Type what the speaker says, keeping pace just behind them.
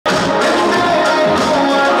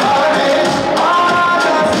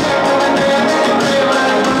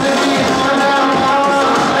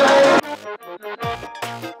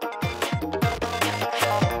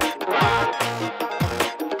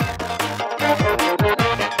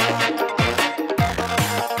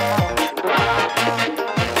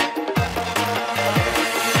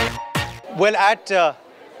Well, at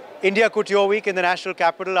India Couture Week in the national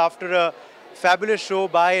capital, after a fabulous show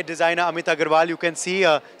by designer Amit Aggarwal, you can see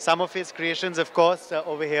some of his creations, of course,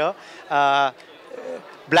 over here.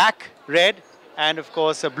 Black, red, and of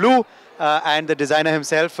course blue. And the designer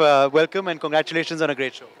himself, welcome and congratulations on a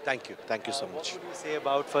great show. Thank you so much. What would you say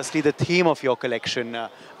about, firstly, the theme of your collection?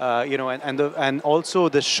 And also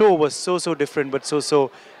the show was so different, but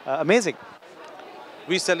so amazing.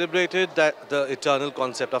 We celebrated the eternal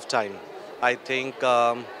concept of time. I think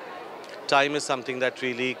time is something that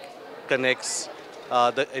really connects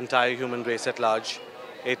the entire human race at large.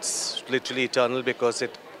 It's literally eternal because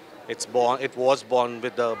it was born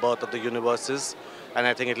with the birth of the universes, and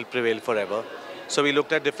I think it will prevail forever. So we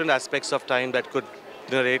looked at different aspects of time that could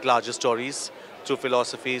narrate larger stories through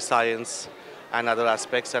philosophy, science, and other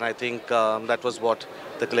aspects, and I think that was what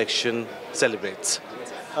the collection celebrates.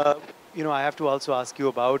 I have to also ask you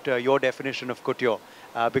about your definition of couture,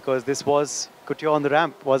 because this was couture on the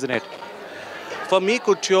ramp, wasn't it? For me,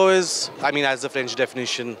 couture is, as the French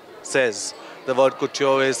definition says, the word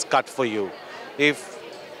couture is cut for you. If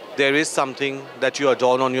there is something that you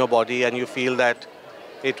adorn on your body and you feel that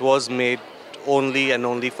it was made only and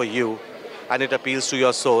only for you, and it appeals to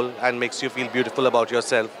your soul and makes you feel beautiful about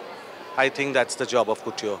yourself, I think that's the job of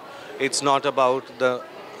couture. It's not about the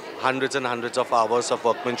hundreds and hundreds of hours of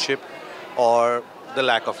workmanship or the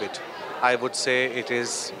lack of it. I would say it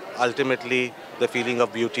is ultimately the feeling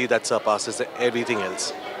of beauty that surpasses everything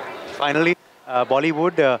else. Finally,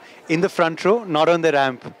 Bollywood in the front row, not on the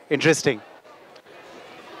ramp. Interesting.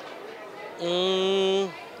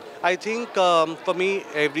 I think for me,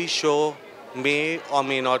 every show may or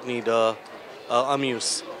may not need a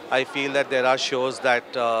muse. I feel that there are shows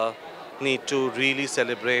that need to really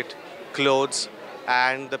celebrate clothes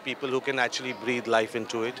and the people who can actually breathe life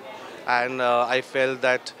into it. And I felt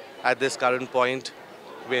that at this current point,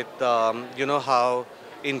 with how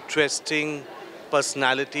interesting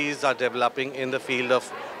personalities are developing in the field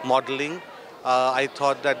of modeling, I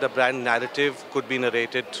thought that the brand narrative could be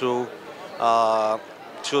narrated through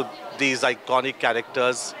these iconic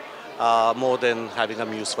characters more than having a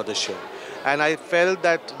muse for the show. And I felt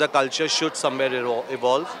that the culture should somewhere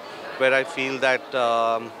evolve, where I feel that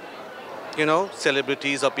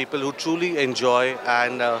celebrities or people who truly enjoy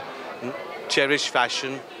and cherish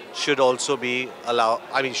fashion should also be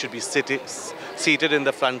should be seated in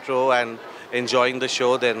the front row and enjoying the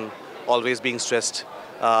show than always being stressed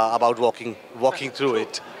about walking through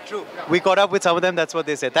it. True. We caught up with some of them, that's what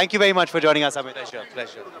they said. Thank you very much for joining us, Amit.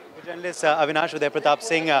 Pleasure. Journalist Avinash Uday Pratap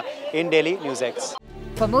Singh in Delhi, NewsX.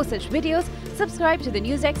 For more such videos, subscribe to the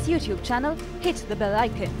NewsX YouTube channel, hit the bell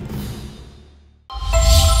icon.